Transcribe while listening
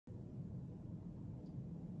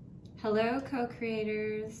Hello,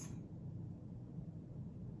 co-creators.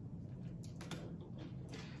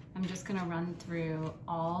 I'm just going to run through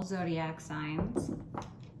all zodiac signs,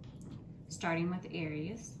 starting with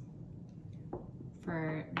Aries,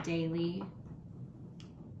 for daily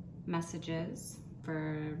messages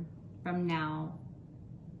from now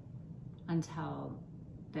until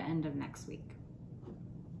the end of next week.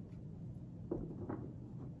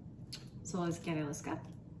 So let's get it, let's go.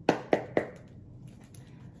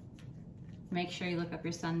 Make sure you look up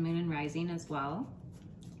your sun, moon, and rising as well.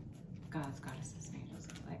 Gods, goddesses, and angels,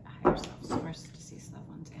 light, higher self, source, deceased loved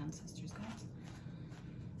ones, ancestors, guys.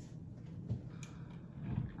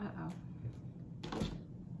 Uh-oh.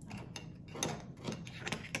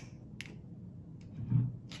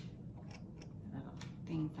 Little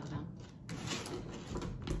thing fell down.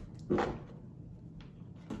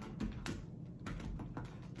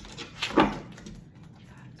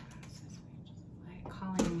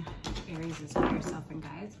 Aries is higher self and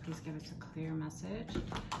guides. Please give us a clear message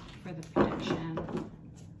for the prediction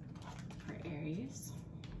for Aries.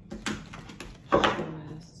 Show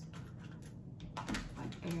us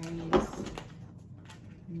what Aries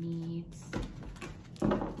needs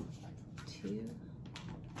to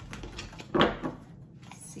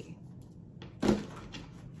see.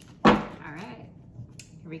 All right,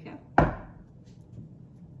 here we go. I'm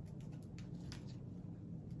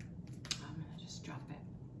gonna just drop it.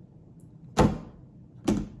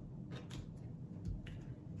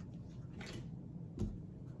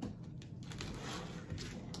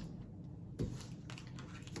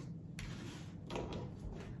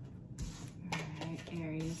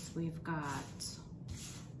 Aries, we've got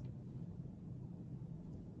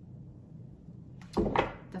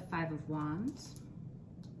the Five of Wands,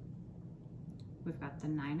 we've got the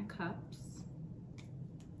Nine of Cups,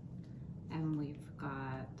 and we've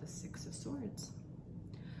got the Six of Swords.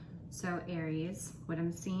 So Aries, what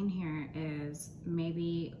I'm seeing here is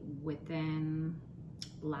maybe within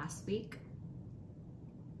last week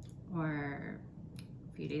or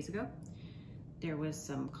a few days ago, there was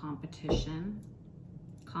some competition,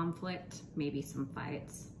 conflict, maybe some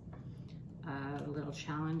fights, little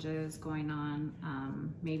challenges going on,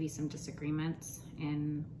 maybe some disagreements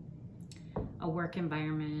in a work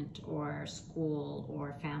environment or school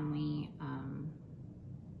or family,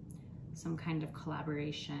 some kind of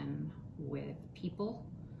collaboration with people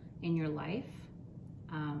in your life.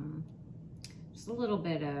 Just a little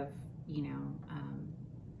bit of,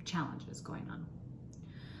 challenges going on.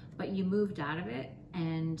 But you moved out of it,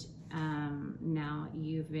 and now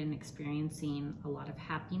you've been experiencing a lot of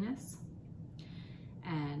happiness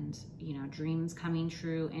and, dreams coming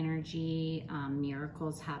true, energy,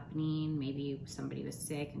 miracles happening. Maybe somebody was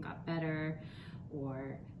sick and got better,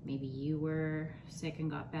 or maybe you were sick and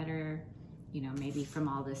got better, maybe from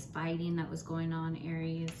all this fighting that was going on,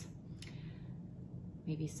 Aries.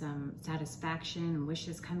 Maybe some satisfaction and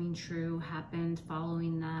wishes coming true happened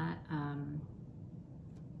following that.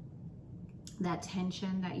 That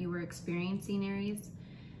tension that you were experiencing, Aries,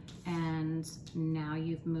 and now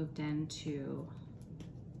you've moved into,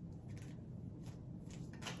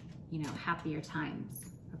 happier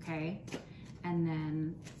times, okay? And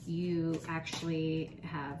then you actually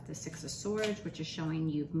have the Six of Swords, which is showing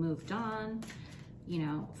you've moved on,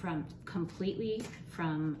 from completely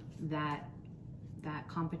from that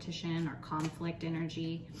competition or conflict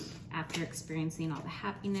energy after experiencing all the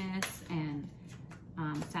happiness and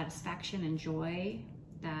satisfaction and joy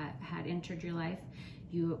that had entered your life.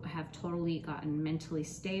 You have totally gotten mentally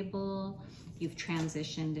stable. You've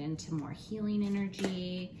transitioned into more healing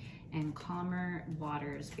energy and calmer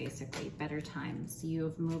waters, basically, better times. You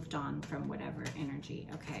have moved on from whatever energy.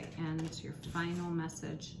 Okay, and your final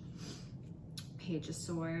message, Page of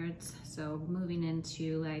Swords. So moving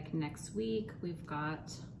into like next week, we've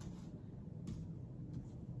got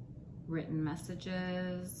written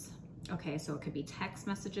messages. Okay, so it could be text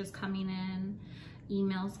messages coming in,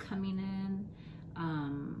 emails coming in,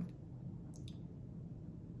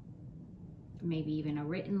 maybe even a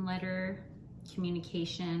written letter,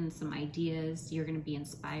 communication, some ideas. You're going to be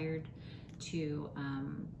inspired to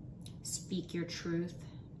speak your truth,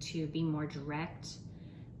 to be more direct.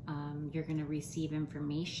 You're going to receive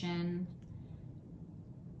information.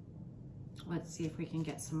 Let's see if we can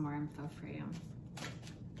get some more info for you.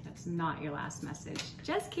 That's not your last message.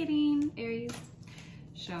 Just kidding, Aries.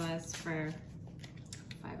 Show us for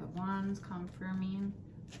Five of Wands, confirming,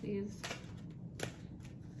 please.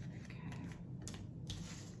 Okay.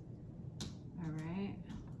 All right.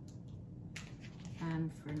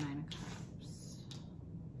 And for Nine of Cups.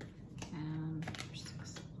 And for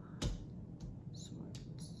Six of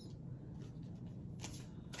Swords.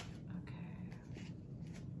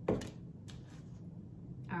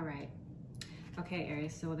 Okay,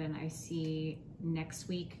 Aries, so then I see next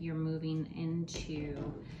week you're moving into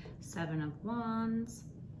 7 of Wands.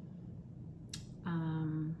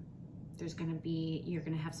 You're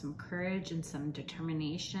gonna have some courage and some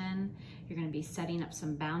determination. You're gonna be setting up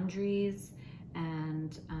some boundaries,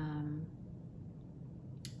 and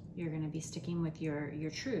you're gonna be sticking with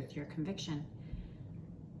your truth, your conviction.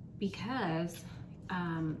 Because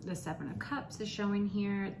the 7 of Cups is showing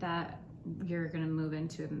here that you're gonna move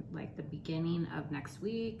into like the beginning of next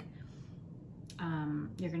week.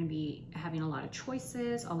 You're going to be having a lot of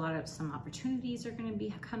choices, some opportunities are going to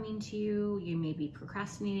be coming to you. You may be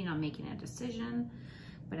procrastinating on making a decision,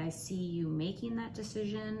 but I see you making that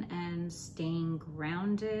decision and staying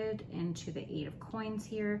grounded into the 8 of Coins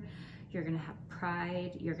here. You're going to have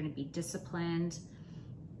pride, you're going to be disciplined,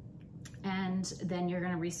 and then you're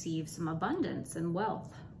going to receive some abundance and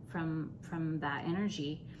wealth from that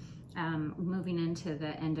energy moving into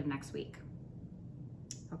the end of next week.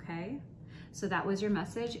 Okay? So that was your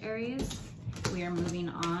message, Aries. We are moving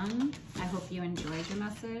on. I hope you enjoyed your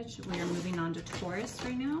message. We are moving on to Taurus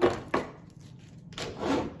right now. So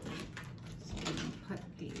I'm gonna put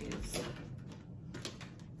these.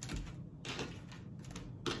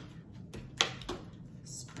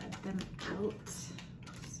 Spread them out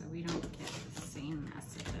so we don't get the same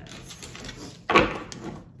messages.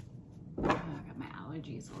 Oh, I got my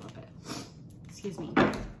allergies a little bit. Excuse me.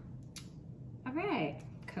 All right.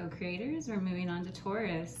 Co-creators, we're moving on to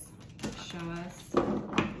Taurus. Show us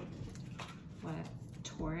what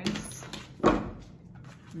Taurus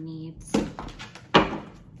needs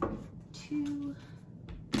to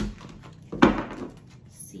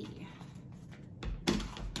see.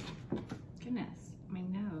 Goodness, my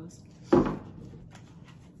nose.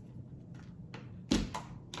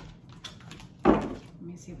 Let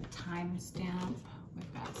me see the timestamp.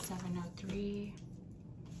 We've got 7:03.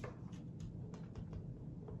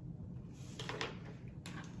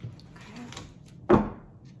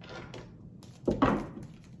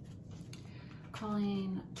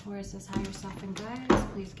 Calling Taurus's higher self and guides,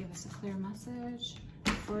 please give us a clear message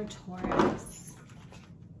for Taurus.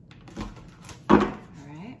 All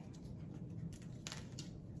right.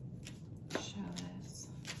 Show us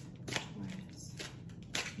Taurus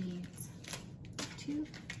needs to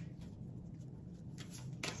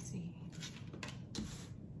see.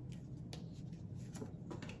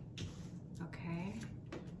 Okay.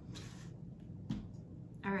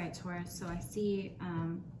 All right, Taurus. So I see.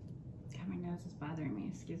 My nose is bothering me,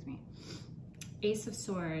 excuse me. Ace of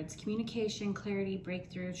Swords, communication, clarity,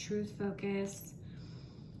 breakthrough, truth, focus.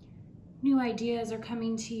 New ideas are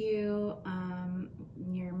coming to you.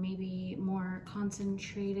 You're maybe more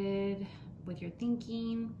concentrated with your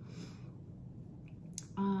thinking.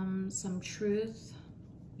 Some truth.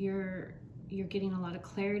 You're getting a lot of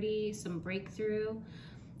clarity, some breakthrough.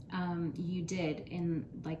 You did in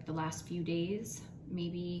like the last few days,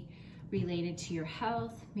 maybe related to your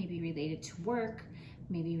health, maybe related to work,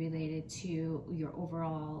 maybe related to your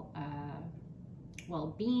overall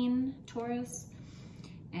well-being, Taurus,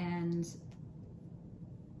 and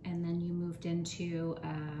then you moved into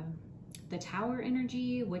the Tower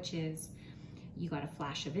energy, which is you got a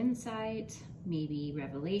flash of insight, maybe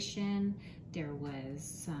revelation. There was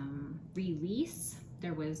some release.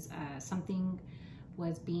 There was something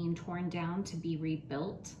was being torn down to be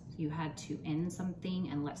rebuilt. You had to end something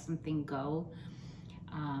and let something go.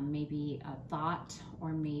 Maybe a thought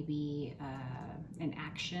or maybe an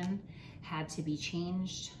action had to be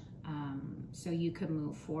changed so you could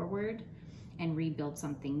move forward and rebuild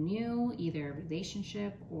something new, either a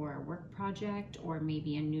relationship or a work project, or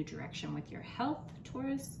maybe a new direction with your health,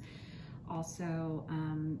 Taurus. Also,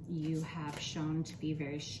 you have shown to be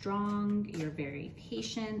very strong. You're very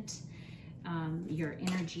patient. Your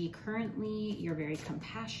energy currently, you're very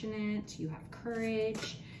compassionate, you have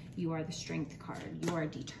courage, you are the Strength card, you are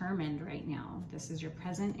determined right now. This is your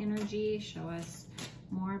present energy. Show us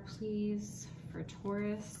more, please, for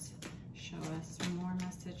Taurus. Show us more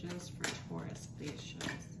messages for Taurus, please. Show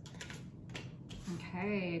us.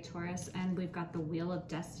 Okay, Taurus, and we've got the Wheel of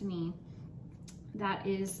Destiny. That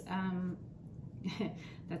is,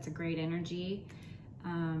 that's a great energy.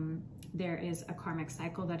 There is a karmic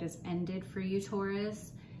cycle that has ended for you,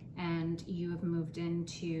 Taurus, and you have moved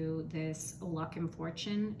into this luck and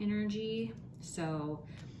fortune energy. So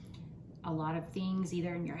a lot of things,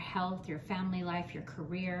 either in your health, your family life, your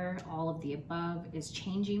career, all of the above is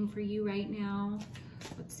changing for you right now.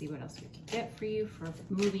 Let's see what else we can get for you for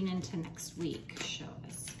moving into next week. Show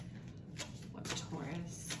us what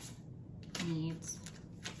Taurus needs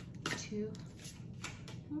to,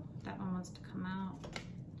 oh, that one wants to come out.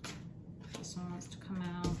 This one wants to come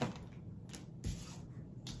out.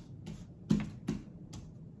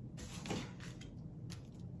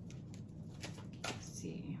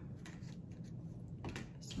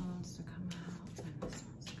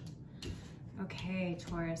 Okay,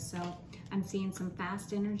 Taurus, so I'm seeing some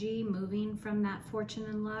fast energy moving from that fortune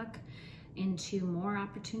and luck into more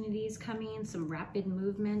opportunities coming, some rapid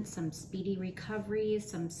movement, some speedy recovery,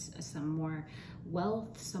 some more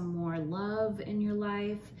wealth, some more love in your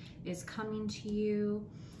life is coming to you.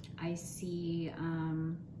 I see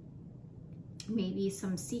maybe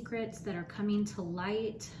some secrets that are coming to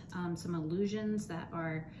light, some illusions that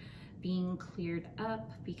are being cleared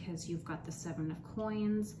up because you've got the 7 of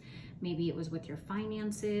coins. Maybe it was with your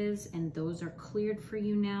finances and those are cleared for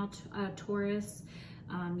you now, Taurus.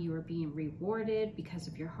 You are being rewarded because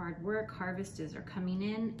of your hard work. Harvests are coming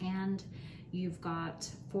in, and you've got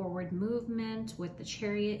forward movement with the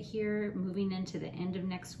Chariot here moving into the end of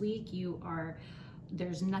next week.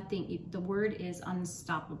 There's nothing, the word is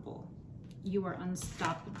unstoppable. You are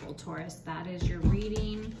unstoppable, Taurus. That is your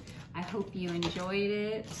reading. I hope you enjoyed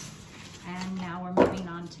it. And now we're moving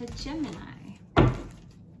on to Gemini.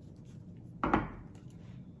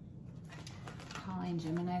 Calling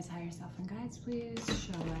Gemini's higher self and guides, please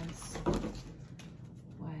show us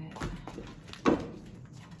what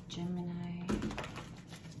Gemini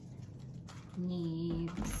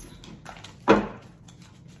needs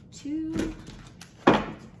to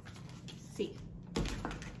see.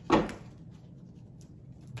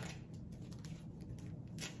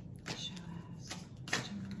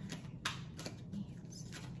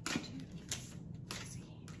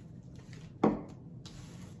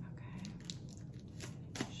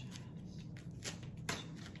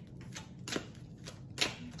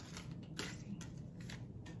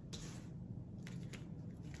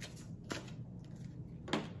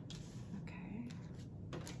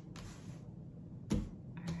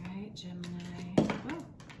 Gemini. Oh.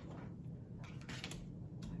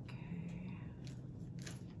 Okay.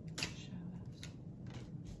 Show us.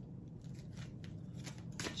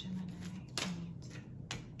 Gemini needs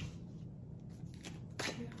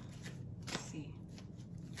to see.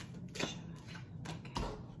 Show us. Okay.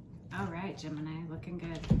 All right, Gemini, looking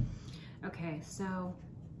good. Okay, so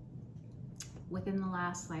within the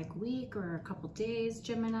last week or a couple days,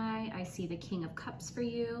 Gemini, I see the King of Cups for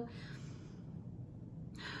you.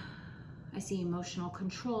 I see emotional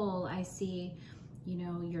control. I see,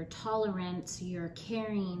 you're tolerant, you're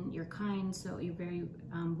caring, you're kind. So you're very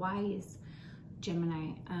wise,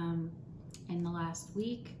 Gemini, in the last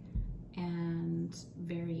week, and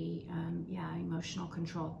very, emotional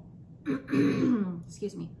control.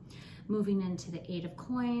 Excuse me. Moving into the 8 of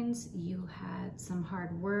Coins, you had some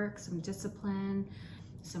hard work, some discipline,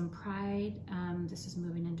 some pride. This is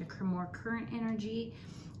moving into more current energy.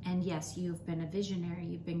 And yes, you've been a visionary,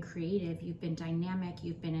 you've been creative, you've been dynamic,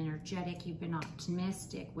 you've been energetic, you've been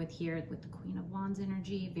optimistic with the Queen of Wands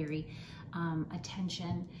energy, very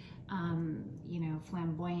attention,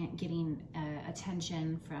 flamboyant, getting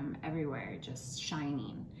attention from everywhere, just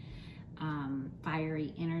shining.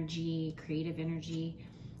 Fiery energy, creative energy.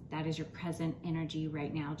 That is your present energy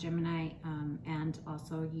right now, Gemini. And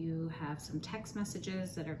also you have some text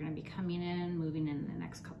messages that are going to be coming in, moving in the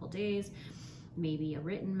next couple days. Maybe a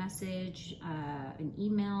written message, an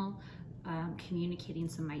email, communicating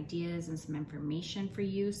some ideas and some information for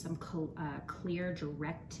you, some clear,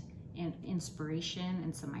 direct inspiration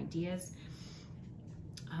and some ideas.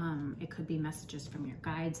 It could be messages from your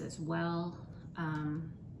guides as well.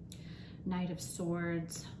 Knight of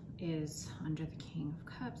Swords is under the King of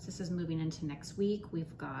Cups. This is moving into next week.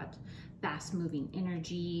 We've got fast moving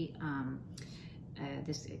energy.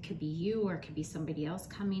 It could be you or it could be somebody else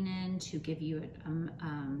coming in to give you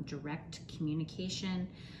direct communication,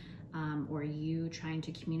 or you trying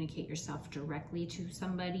to communicate yourself directly to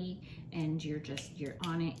somebody, and you're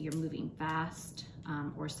on it, you're moving fast,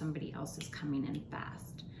 or somebody else is coming in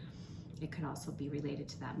fast. It could also be related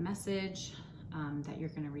to that message that you're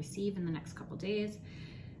going to receive in the next couple days.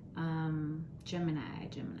 Gemini,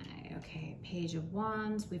 okay, Page of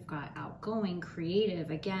Wands, we've got outgoing,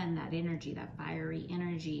 creative, again, that energy, that fiery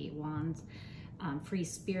energy, Wands, free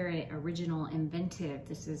spirit, original, inventive.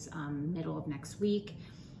 This is middle of next week.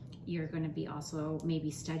 You're going to be also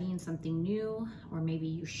maybe studying something new, or maybe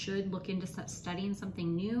you should look into studying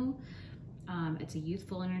something new. It's a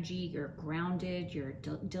youthful energy, you're grounded, you're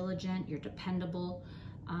diligent, you're dependable.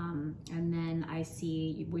 And then I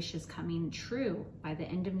see wishes coming true. By the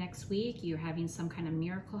end of next week, you're having some kind of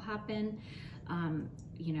miracle happen,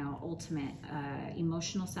 ultimate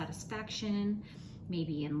emotional satisfaction,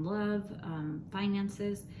 maybe in love,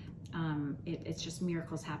 finances. It's just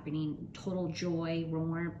miracles happening, total joy,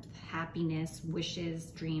 warmth, happiness,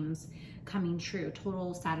 wishes, dreams coming true,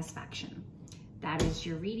 total satisfaction. That is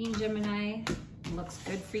your reading, Gemini. Looks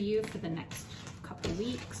good for you for the next couple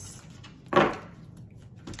weeks.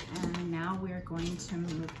 And now we're going to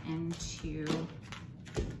move into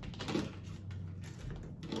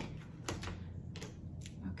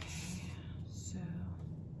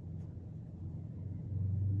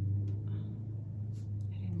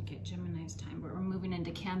Gemini's time, but we're moving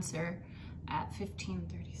into Cancer at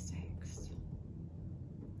 15:36.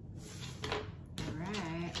 All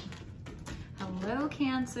right. Hello,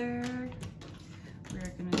 Cancer.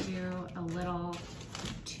 We're going to do a little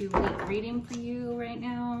 2-week reading for you right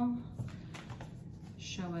now.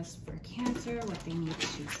 Show us for Cancer what they need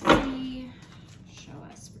to see. Show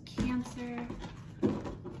us for Cancer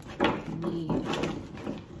what they need.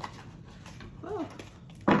 Whoa.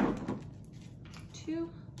 2.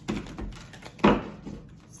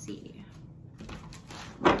 See.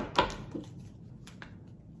 Okay.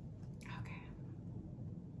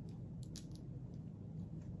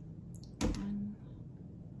 1,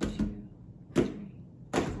 2, 3,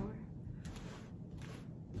 4.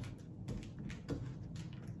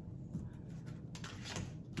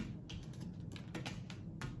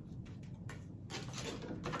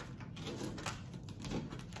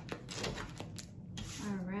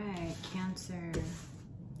 All right, Cancer.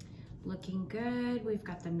 Looking good. We've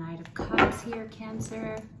got the Knight of Cups here,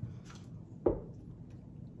 Cancer.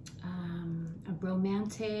 A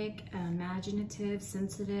romantic, imaginative,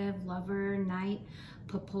 sensitive, lover, knight,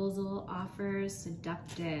 proposal, offers,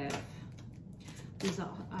 seductive. These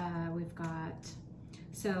we've got,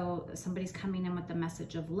 so somebody's coming in with the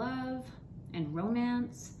message of love and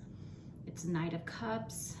romance. It's Knight of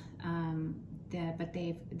Cups, but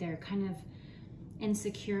they're kind of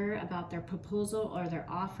insecure about their proposal or their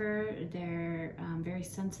offer. They're very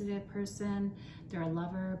sensitive person. They're a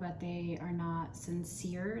lover, but they are not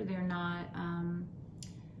sincere. They're not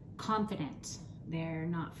confident. They're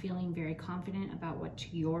not feeling very confident about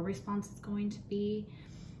what your response is going to be.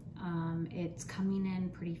 It's coming in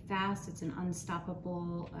pretty fast. It's an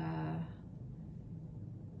unstoppable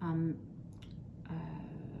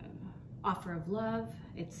offer of love.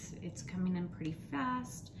 It's coming in pretty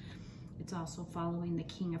fast. It's also following the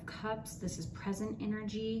King of Cups. This is present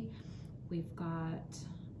energy. We've got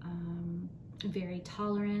very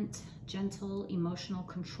tolerant, gentle, emotional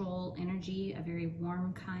control energy, a very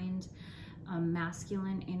warm kind,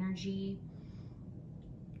 masculine energy.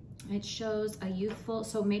 It shows a youthful,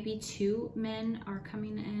 so maybe 2 men are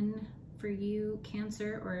coming in for you,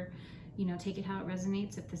 Cancer, or, you know, take it how it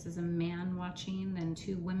resonates. If this is a man watching, then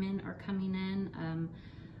 2 women are coming in.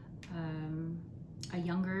 A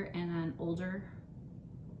younger and an older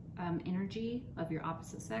energy of your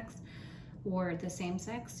opposite sex or the same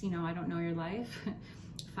sex. You know, I don't know your life.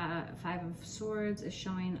 5 of Swords is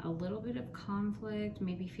showing a little bit of conflict,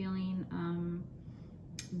 maybe feeling,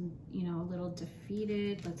 you know, a little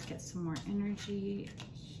defeated. Let's get some more energy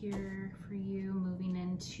here for you moving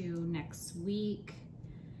into next week.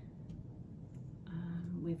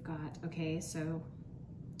 We've got, okay, so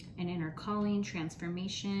an inner calling,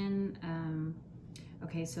 transformation.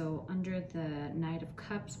 Okay, so under the Knight of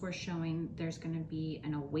Cups, we're showing there's going to be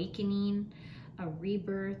an awakening, a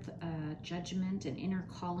rebirth, a judgment, an inner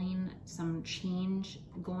calling, some change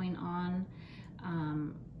going on,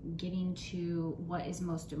 getting to what is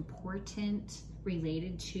most important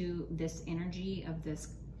related to this energy of this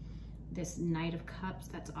Knight of Cups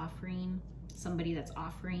that's offering, somebody that's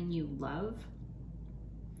offering you love.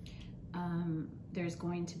 There's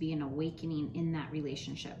going to be an awakening in that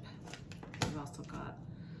relationship. We've also got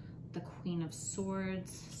the Queen of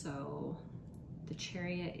Swords. So the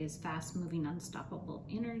Chariot is fast moving, unstoppable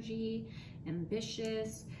energy,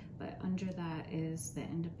 ambitious, but under that is the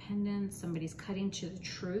Independence. Somebody's cutting to the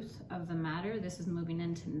truth of the matter. This is moving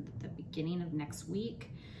into the beginning of next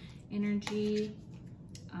week energy.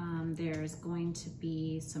 There's going to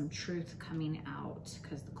be some truth coming out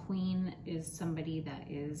because the Queen is somebody that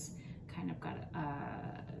is kind of got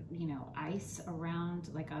you know, ice around,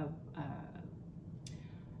 like a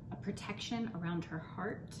protection around her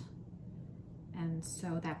heart. And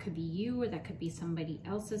so that could be you, or that could be somebody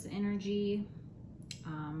else's energy.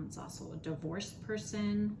 It's also a divorced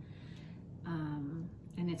person, and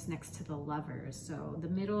it's next to the Lovers. So the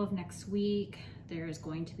middle of next week, there's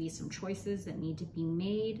going to be some choices that need to be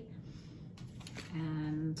made,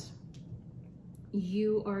 and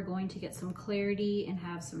you are going to get some clarity and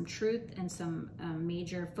have some truth and some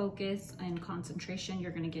major focus and concentration.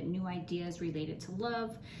 You're going to get new ideas related to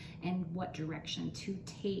love and what direction to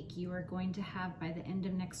take. You are going to have, by the end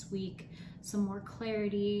of next week, some more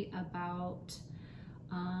clarity about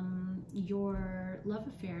your love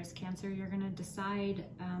affairs, Cancer. You're going to decide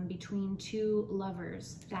between 2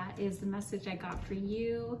 lovers. That is the message I got for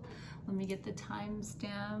you. Let me get the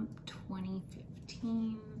timestamp,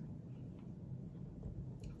 2015.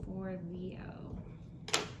 for Leo.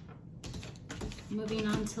 Moving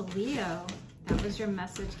on to Leo. That was your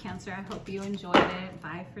message, Cancer. I hope you enjoyed it.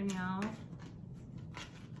 Bye for now.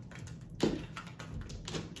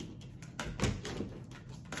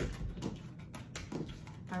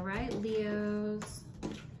 All right, Leos.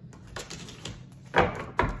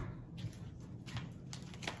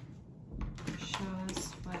 Show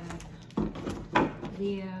us what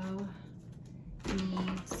Leo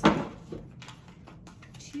needs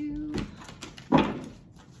to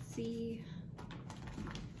see.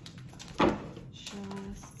 Show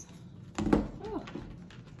us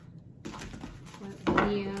what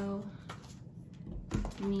Leo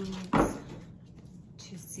needs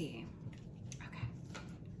to see. Okay.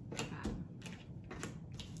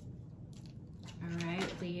 All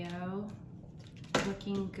right, Leo.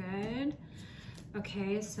 Looking good.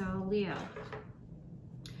 Okay, so Leo.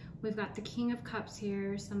 We've got the King of Cups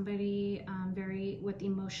here, somebody very with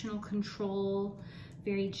emotional control,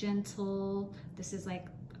 very gentle. This is like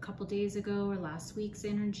a couple days ago or last week's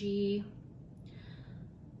energy.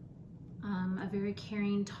 A very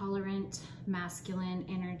caring, tolerant, masculine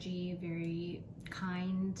energy, very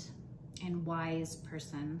kind and wise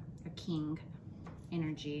person, a king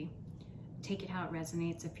energy. Take it how it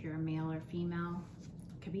resonates if you're a male or female.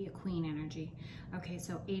 Could be a queen energy. Okay,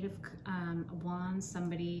 so 8 of Wands,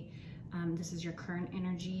 somebody, this is your current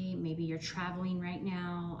energy. Maybe you're traveling right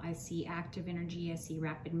now. I see active energy. I see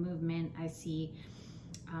rapid movement. I see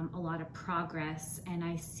a lot of progress, and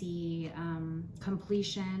I see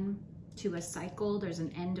completion to a cycle. There's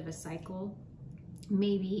an end of a cycle.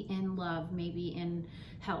 Maybe in love, maybe in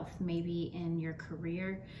health, maybe in your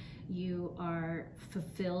career. You are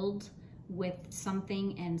fulfilled with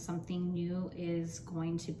something, and something new is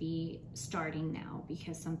going to be starting now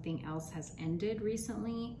because something else has ended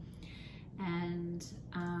recently. And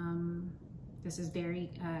this is a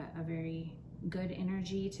very good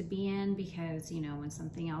energy to be in, because, you know, when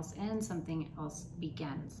something else ends, something else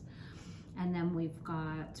begins. And then we've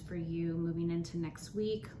got, for you, moving into next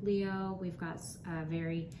week, Leo, we've got a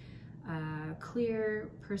very clear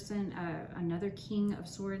person, another King of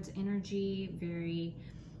Swords energy, very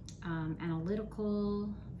analytical,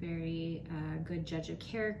 very good judge of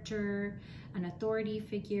character, an authority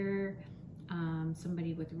figure,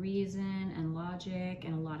 somebody with reason and logic,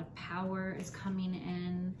 and a lot of power is coming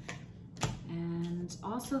in. And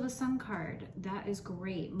also the Sun card, that is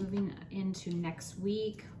great. Moving into next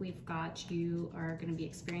week, we've got, you are going to be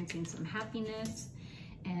experiencing some happiness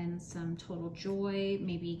and some total joy,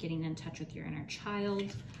 maybe getting in touch with your inner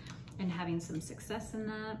child and having some success in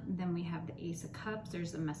that. Then we have the Ace of Cups.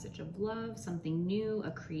 There's a message of love, something new,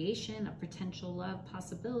 a creation, a potential love,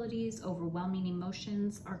 possibilities, overwhelming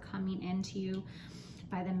emotions are coming into you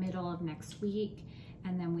by the middle of next week.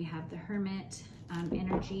 And then we have the Hermit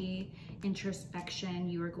energy, introspection.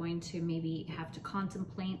 You are going to maybe have to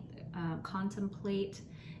contemplate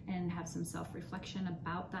and have some self-reflection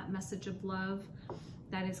about that message of love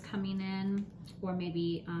that is coming in, or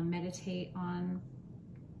maybe meditate on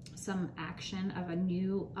some action of a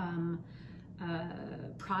new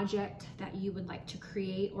project that you would like to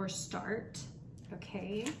create or start,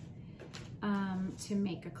 okay, to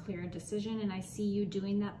make a clear decision. And I see you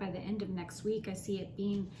doing that by the end of next week. I see it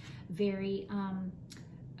being very,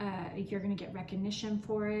 you're gonna get recognition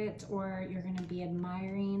for it, or you're gonna be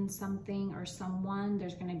admiring something or someone.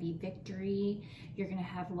 There's gonna be victory. You're gonna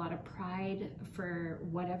have a lot of pride for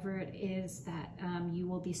whatever it is that you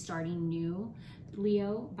will be starting new,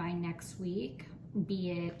 Leo, by next week,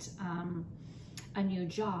 be it a new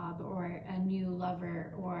job or a new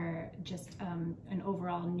lover, or just an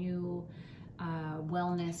overall new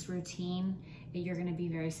wellness routine. You're going to be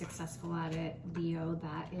very successful at it, Leo.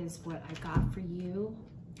 That is what I got for you.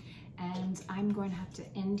 And I'm going to have to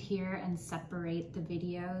end here and separate the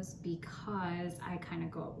videos because I kind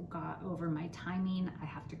of got over my timing. I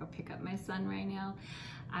have to go pick up my son right now.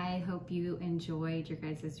 I hope you enjoyed your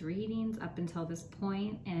guys' readings up until this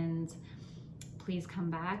point, and please come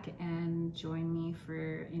back and join me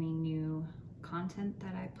for any new content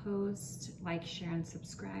that I post. Like, share, and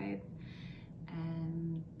subscribe.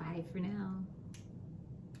 And bye for now.